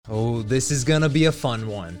Oh, this is gonna be a fun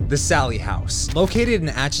one. The Sallie House. Located in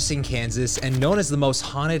Atchison, Kansas, and known as the most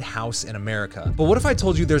haunted house in America. But what if I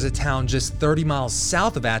told you there's a town just 30 miles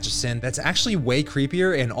south of Atchison that's actually way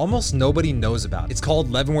creepier and almost nobody knows about? It's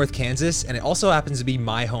called Leavenworth, Kansas, and it also happens to be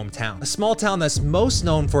my hometown. A small town that's most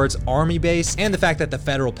known for its army base and the fact that the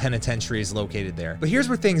federal penitentiary is located there. But here's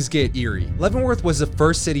where things get eerie. Leavenworth was the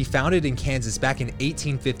first city founded in Kansas back in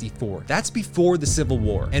 1854. That's before the Civil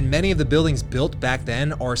War, and many of the buildings built back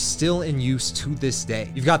then are still in use to this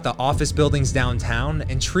day. You've got the office buildings downtown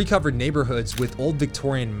and tree-covered neighborhoods with old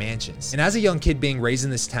Victorian mansions. And as a young kid being raised in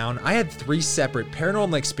this town, I had 3 separate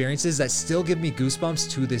paranormal experiences that still give me goosebumps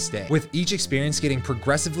to this day, with each experience getting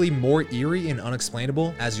progressively more eerie and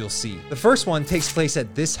unexplainable, as you'll see. The first one takes place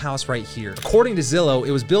at this house right here. According to Zillow,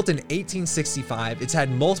 it was built in 1865. It's had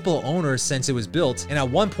multiple owners since it was built, and at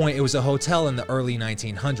one point it was a hotel in the early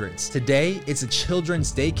 1900s. Today, it's a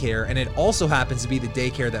children's daycare, and it also happens to be the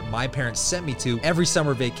daycare that my parents sent me to every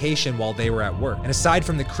summer vacation while they were at work. And aside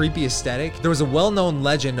from the creepy aesthetic, there was a well-known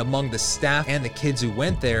legend among the staff and the kids who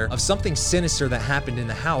went there of something sinister that happened in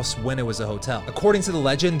the house when it was a hotel. According to the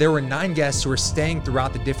legend, there were 9 guests who were staying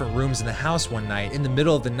throughout the different rooms in the house one night. In the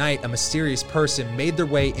middle of the night, a mysterious person made their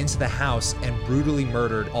way into the house and brutally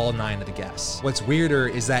murdered all 9 of the guests. What's weirder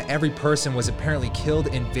is that every person was apparently killed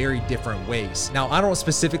in very different ways. Now, I don't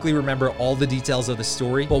specifically remember all the details of the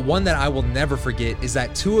story, but one that I will never forget is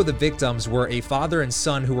that 2 of the victims were a father and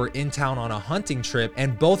son who were in town on a hunting trip,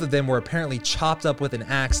 and both of them were apparently chopped up with an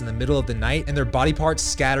axe in the middle of the night and their body parts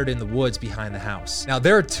scattered in the woods behind the house. Now,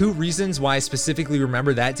 there are 2 reasons why I specifically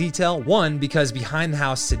remember that detail. One, because behind the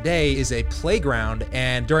house today is a playground,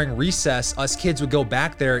 and during recess, us kids would go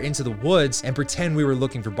back there into the woods and pretend we were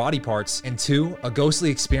looking for body parts. And 2, a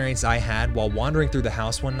ghostly experience I had while wandering through the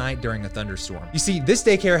house one night during a thunderstorm. You see, this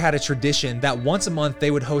daycare had a tradition that once a month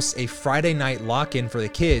they would host a Friday night lock-in for the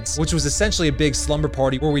kids, which was essentially a big slumber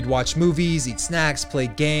party where we'd watch movies, eat snacks, play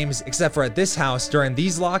games, except for at this house, during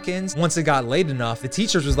these lock-ins, once it got late enough, the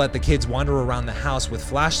teachers would let the kids wander around the house with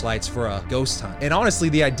flashlights for a ghost hunt. And honestly,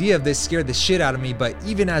 the idea of this scared the shit out of me, but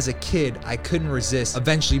even as a kid, I couldn't resist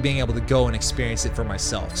eventually being able to go and experience it for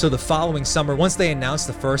myself. So the following summer, once they announced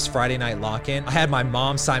the first Friday night lock-in, I had my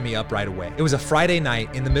mom sign me up right away. It was a Friday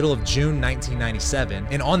night in the middle of June 1997,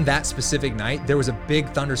 and on that specific night, there was a big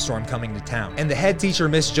thunderstorm coming to town. And the head teacher,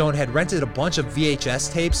 Miss Joan, had rented a bunch of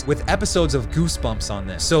VHS tapes with episodes of Goosebumps on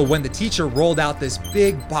them. So when the teacher rolled out this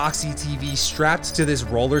big boxy TV strapped to this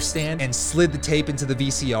roller stand and slid the tape into the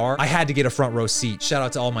VCR, I had to get a front row seat. Shout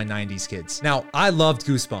out to all my 90s kids. Now, I loved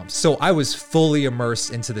Goosebumps, so I was fully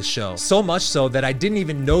immersed into the show. So much so that I didn't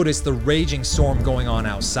even notice the raging storm going on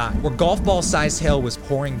outside, where golf ball sized hail was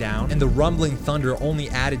pouring down and the rumbling thunder only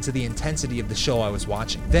added to the intensity of the show I was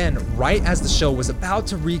watching. Then, right as the show was about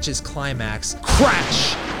to reach its climax,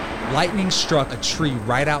 crash! Lightning struck a tree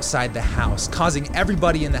right outside the house, causing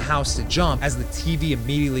everybody in the house to jump as the TV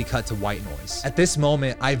immediately cut to white noise. At this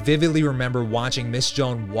moment, I vividly remember watching Miss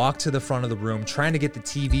Joan walk to the front of the room trying to get the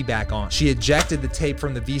TV back on. She ejected the tape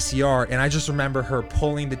from the VCR, and I just remember her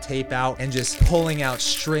pulling the tape out and just pulling out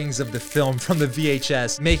strings of the film from the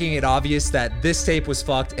VHS, making it obvious that this tape was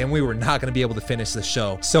fucked and we were not gonna be able to finish the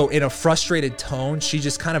show. So in a frustrated tone, she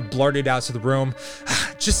just kind of blurted out to the room,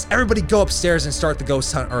 just everybody go upstairs and start the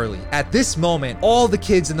ghost hunt early. At this moment, all the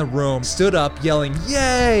kids in the room stood up yelling,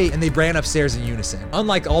 "Yay!" and they ran upstairs in unison.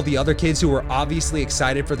 Unlike all the other kids who were obviously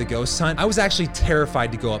excited for the ghost hunt, I was actually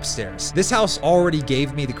terrified to go upstairs. This house already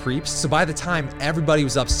gave me the creeps, so by the time everybody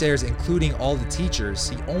was upstairs, including all the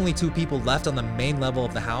teachers, the only 2 people left on the main level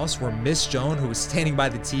of the house were Miss Joan, who was standing by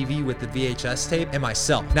the TV with the VHS tape, and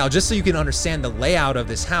myself. Now, just so you can understand the layout of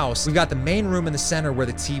this house, we've got the main room in the center where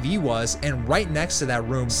the TV was, and right next to that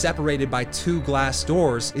room, separated by 2 glass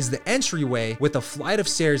doors, is the entryway with a flight of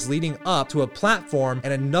stairs leading up to a platform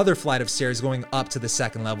and another flight of stairs going up to the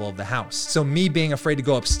second level of the house. So me being afraid to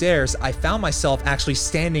go upstairs, I found myself actually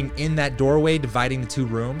standing in that doorway dividing the 2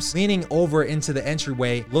 rooms, leaning over into the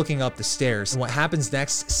entryway, looking up the stairs. And what happens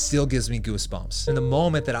next still gives me goosebumps. In the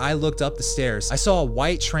moment that I looked up the stairs, I saw a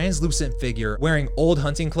white translucent figure wearing old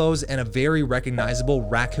hunting clothes and a very recognizable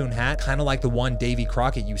raccoon hat, kind of like the one Davy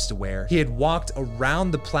Crockett used to wear. He had walked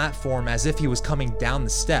around the platform as if he was coming down the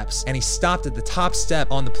steps, and he stopped at the top step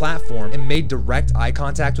on the platform and made direct eye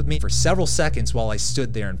contact with me for several seconds while I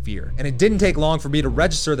stood there in fear. And it didn't take long for me to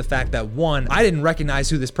register the fact that 1, I didn't recognize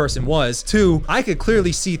who this person was, 2, I could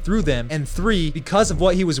clearly see through them, and 3, because of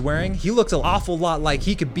what he was wearing, he looked an awful lot like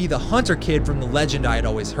he could be the hunter kid from the legend I had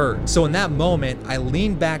always heard. So in that moment, I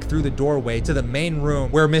leaned back through the doorway to the main room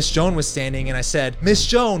where Miss Joan was standing, and I said, Miss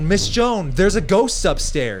Joan, there's a ghost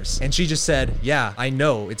upstairs." And she just said, "Yeah, I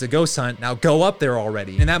know, it's a ghost hunt, now go up there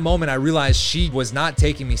already." In that moment, I realized she was not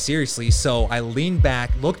taking me seriously, so I leaned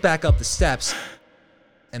back, looked back up the steps,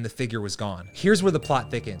 and the figure was gone. Here's where the plot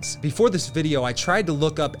thickens. Before this video, I tried to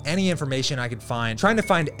look up any information I could find, trying to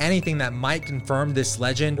find anything that might confirm this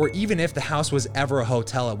legend, or even if the house was ever a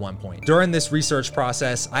hotel at one point. During this research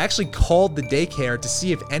process, I actually called the daycare to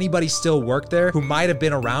see if anybody still worked there who might have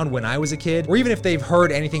been around when I was a kid, or even if they've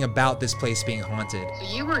heard anything about this place being haunted.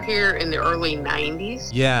 So you were here in the early 90s?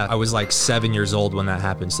 Yeah, I was like 7 years old when that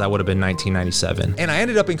happened, so that would have been 1997. And I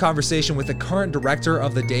ended up in conversation with the current director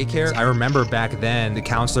of the daycare. I remember back then, the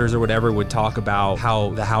counselors or whatever would talk about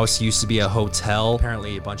how the house used to be a hotel.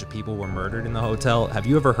 Apparently a bunch of people were murdered in the hotel. Have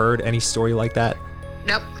you ever heard any story like that?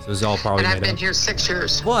 Nope. So it was all probably and I've made been up. here 6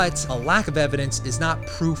 years. But a lack of evidence is not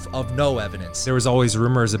proof of no evidence. There was always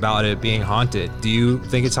rumors about it being haunted. Do you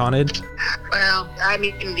think it's haunted? Well, I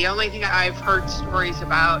mean, the only thing I've heard stories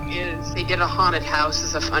about is they did a haunted house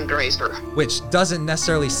as a fundraiser. Which doesn't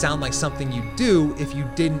necessarily sound like something you do if you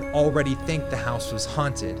didn't already think the house was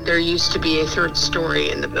haunted. There used to be a third story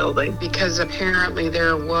in the building because apparently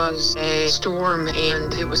there was a storm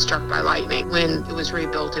and it was struck by lightning. When it was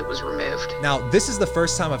rebuilt, it was removed. Now, this is the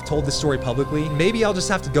first time I've told this story publicly. Maybe I'll just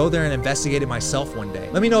have to go there and investigate it myself one day.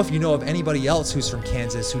 Let me know if you know of anybody else who's from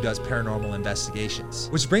Kansas who does paranormal investigations.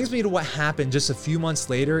 Which brings me to what happened just a few months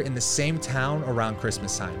later in the same town around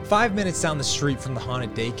Christmas time. 5 minutes down the street from the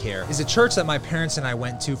haunted daycare is a church that my parents and I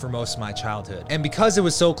went to for most of my childhood. And because it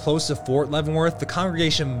was so close to Fort Leavenworth, the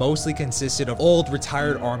congregation mostly consisted of old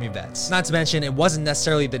retired Army vets. Not to mention, it wasn't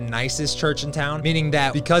necessarily the nicest church in town, meaning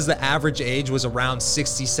that because the average age was around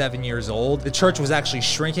 67 years old, the church was actually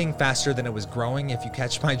shrinking faster than it was growing, if you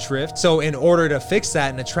catch my drift. So in order to fix that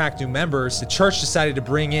and attract new members, the church decided to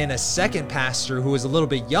bring in a second pastor who was a little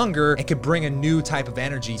bit younger and could bring a new type of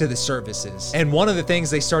energy to the services. And one of the things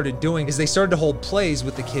they started doing is they started to hold plays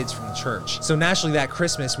with the kids from the church. So naturally that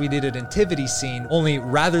Christmas we did a nativity scene, only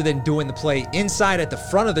rather than doing the play inside at the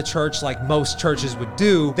front of the church like most churches would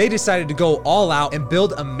do, they decided to go all out and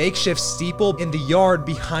build a makeshift steeple in the yard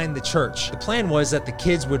behind the church. The plan was that the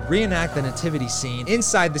kids would reenact the nativity scene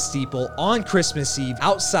inside the steeple on Christmas Eve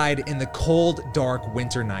outside in the cold, dark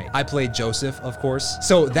winter night. I played Joseph, of course.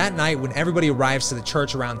 So that night when everybody arrives to the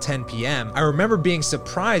church around 10 p.m., I remember being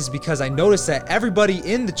surprised because I noticed that everybody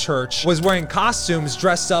in the church was wearing costumes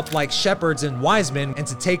dressed up like shepherds and wise men, and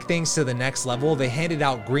to take things to the next level, they handed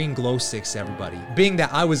out green glow sticks to everybody. Being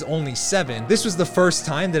that I was only 7, this was the first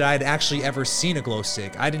time that I had actually ever seen a glow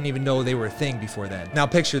stick. I didn't even know they were a thing before then. Now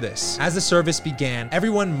picture this. As the service began,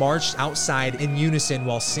 everyone marched outside in unison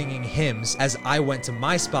while singing hymns as I went to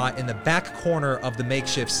my spot in the back corner of the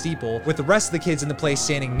makeshift steeple, with the rest of the kids in the play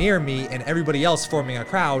standing near me and everybody else forming a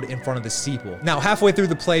crowd in front of the steeple. Now halfway through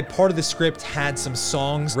the play, part of the script had some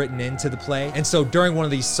songs written into the play, and so during one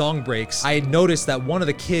of these song breaks, I had noticed that one of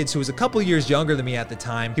the kids, who was a couple years younger than me at the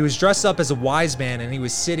time, he was dressed up as a wise man and he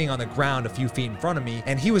was sitting on the ground a few feet in front of me,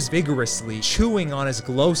 and he was vigorously chewing on his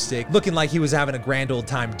glow stick, looking like he was having a grand old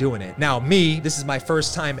time doing it. Now me, this is my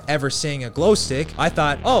first time ever seeing a glow stick. I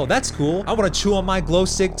thought, oh, that's cool. I want to chew on my glow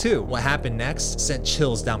stick too. What happened next sent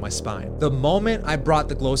chills down my spine. The moment I brought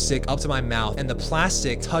the glow stick up to my mouth and the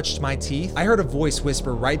plastic touched my teeth, I heard a voice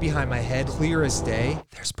whisper right behind my head, clear as day,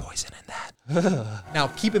 "There's poison in that." Now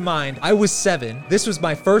keep in mind, I was 7. This was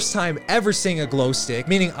my first time ever seeing a glow stick,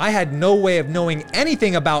 meaning I had no way of knowing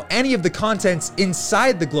anything about any of the contents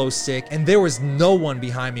inside the glow stick, and there was no one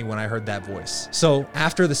behind me when I heard that voice. So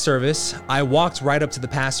after the service, I walked right up to the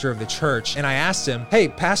pastor of the church and I asked him, "Hey,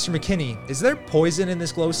 Pastor McKinney, is there poison in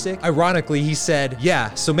this glow stick?" Ironically, he said,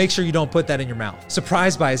 "Yeah, so make sure you don't put that in your mouth."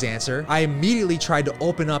 Surprised by his answer, I immediately tried to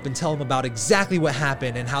open up and tell him about exactly what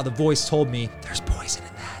happened and how the voice told me, "There's poison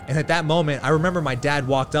in that." And at that moment, I remember my dad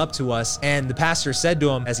walked up to us and the pastor said to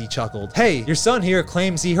him as he chuckled, "Hey, your son here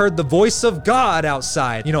claims he heard the voice of God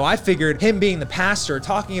outside." You know, I figured him being the pastor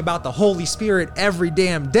talking about the Holy Spirit every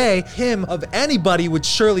damn day, him of anybody would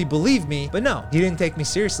surely believe me. But no, he didn't take me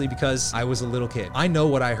seriously because I was a little kid. I know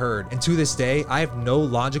what I heard, and to this day, I have no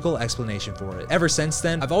logical explanation for it. Ever since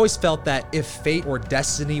then, I've always felt that if fate or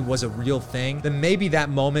destiny was a real thing, then maybe that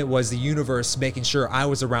moment was the universe making sure I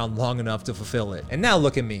was around long enough to fulfill it. And now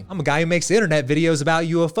look at me. I'm a guy who makes internet videos about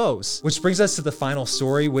UFOs. Which brings us to the final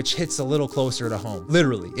story, which hits a little closer to home.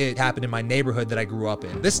 Literally, it happened in my neighborhood that I grew up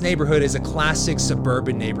in. This neighborhood is a classic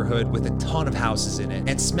suburban neighborhood with a ton of houses in it.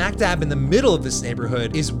 And smack dab in the middle of this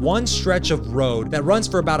neighborhood is one stretch of road that runs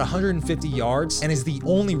for about 150 yards and is the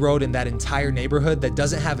only road in that entire neighborhood that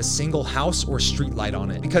doesn't have a single house or street light on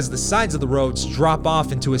it, because the sides of the roads drop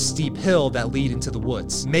off into a steep hill that lead into the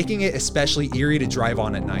woods, making it especially eerie to drive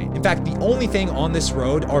on at night. In fact, the only thing on this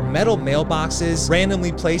road are metal mailboxes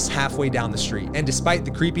randomly placed halfway down the street. And despite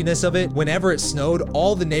the creepiness of it, whenever it snowed,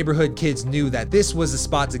 all the neighborhood kids knew that this was the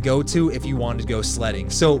spot to go to if you wanted to go sledding.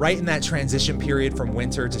 So right in that transition period from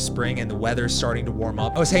winter to spring and the weather's starting to warm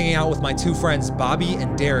up, I was hanging out with my two friends, Bobby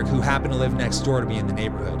and Derek, who happened to live next door to me in the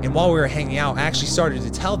neighborhood. And while we were hanging out, I actually started to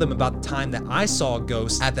tell them about the time that I saw a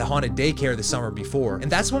ghost at the haunted daycare the summer before.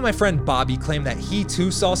 And that's when my friend Bobby claimed that he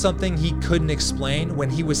too saw something he couldn't explain when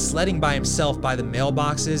he was sledding by himself by the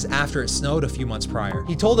mailboxes after it snowed a few months prior.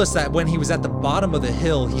 He told us that when he was at the bottom of the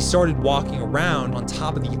hill, he started walking around on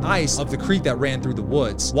top of the ice of the creek that ran through the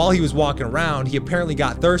woods. While he was walking around, he apparently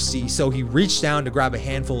got thirsty, so he reached down to grab a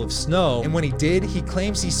handful of snow, and when he did, he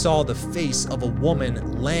claims he saw the face of a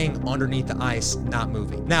woman laying underneath the ice, not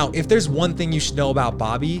moving. Now, if there's one thing you should know about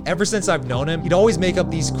Bobby, ever since I've known him, he'd always make up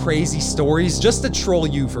these crazy stories just to troll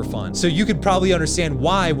you for fun. So you could probably understand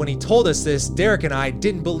why when he told us this, Derek and I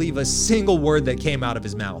didn't believe a single word that came out of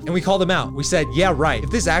his mouth. And we called him out. We said, yeah, right. If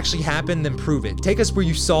this actually happened, then prove it. Take us where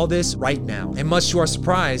you saw this right now. And much to our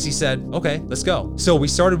surprise, he said, okay, let's go. So we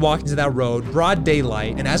started walking to that road, broad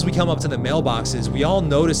daylight, and as we come up to the mailboxes, we all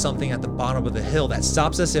noticed something at the bottom of the hill that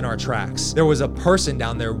stops us in our tracks. There was a person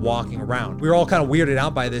down there walking around. We were all kind of weirded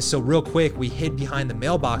out by this, so real quick, we hid behind the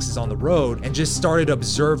mailboxes on the road and just started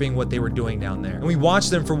observing what they were doing down there. And we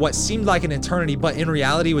watched them for what seemed like an eternity, but in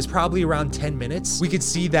reality, it was probably around 10 minutes. We could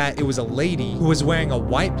see that it was a lady who was wearing a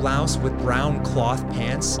white blouse with brown cloth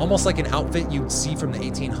pants, almost like an outfit you'd see from the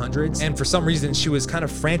 1800s. And for some reason, she was kind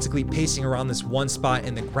of frantically pacing around this one spot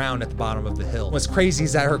in the ground at the bottom of the hill. What's crazy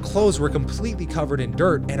is that her clothes were completely covered in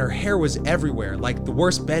dirt and her hair was everywhere, like the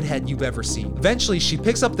worst bedhead you've ever seen. Eventually, she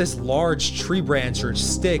picks up this large tree branch or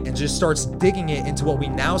stick and just starts digging it into what we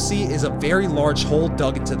now see is a very large hole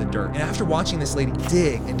dug into the dirt. And after watching this lady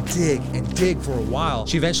dig and dig and dig for a while,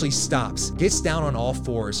 she eventually stops, gets down on all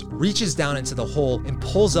fours, reaches down into the hole, and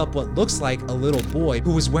pulls up what looks like a little boy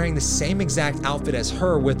who was wearing the same exact outfit as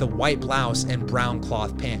her with a white blouse and brown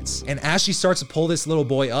cloth pants. And as she starts to pull this little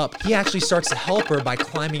boy up, he actually starts to help her by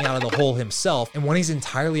climbing out of the hole himself. And when he's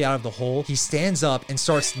entirely out of the hole, he stands up and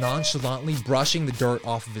starts nonchalantly brushing the dirt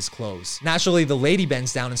off of his clothes. Naturally, the lady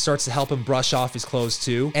bends down and starts to help him brush off his clothes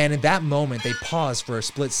too. And in that moment, they pause for a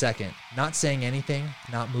split second, not saying anything,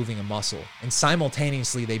 not moving a muscle. And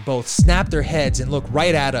simultaneously, they both snap their heads and look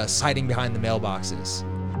right at us, hiding behind the mailboxes.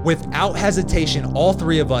 Without hesitation, all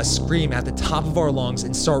three of us scream at the top of our lungs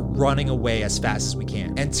and start running away as fast as we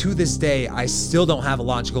can. And to this day, I still don't have a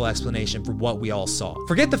logical explanation for what we all saw.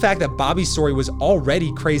 Forget the fact that Bobby's story was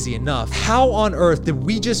already crazy enough. How on earth did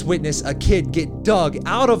we just witness a kid get dug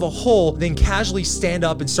out of a hole, then casually stand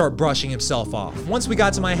up and start brushing himself off? Once we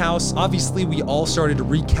got to my house, obviously we all started to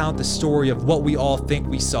recount the story of what we all think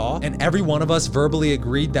we saw, and every one of us verbally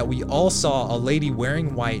agreed that we all saw a lady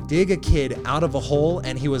wearing white dig a kid out of a hole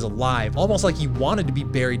and he was alive, almost like he wanted to be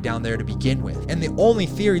buried down there to begin with. And the only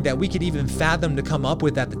theory that we could even fathom to come up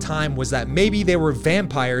with at the time was that maybe they were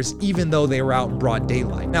vampires even though they were out in broad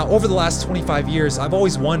daylight. Now, over the last 25 years, I've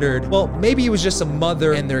always wondered, well, maybe it was just a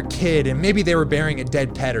mother and their kid, and maybe they were burying a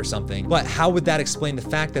dead pet or something. But how would that explain the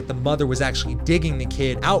fact that the mother was actually digging the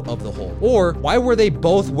kid out of the hole? Or why were they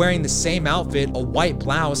both wearing the same outfit, a white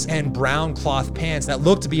blouse and brown cloth pants that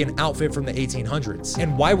looked to be an outfit from the 1800s?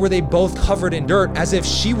 And why were they both covered in dirt as if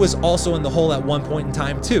she was also in the hole at one point in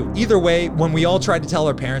time too? Either way, when we all tried to tell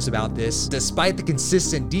our parents about this, despite the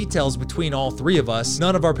consistent details between all three of us,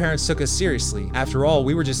 none of our parents took us seriously. After all,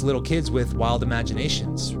 we were just little kids with wild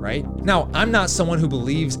imaginations, right? Now, I'm not someone who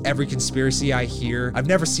believes every conspiracy I hear. I've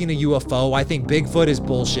never seen a UFO. I think Bigfoot is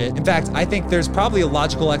bullshit. In fact, I think there's probably a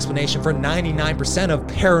logical explanation for 99% of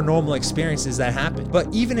paranormal experiences that happen.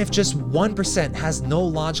 But even if just 1% has no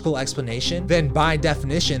logical explanation, then by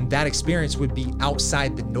definition, that experience would be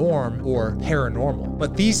outside the norm or paranormal.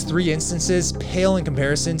 But these three instances pale in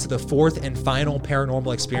comparison to the fourth and final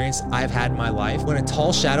paranormal experience I've had in my life, when a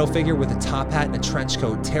tall shadow figure with a top hat and a trench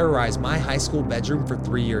coat terrorized my high school bedroom for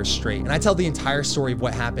 3 years straight. And I tell the entire story of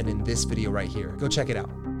what happened in this video right here. Go check it out.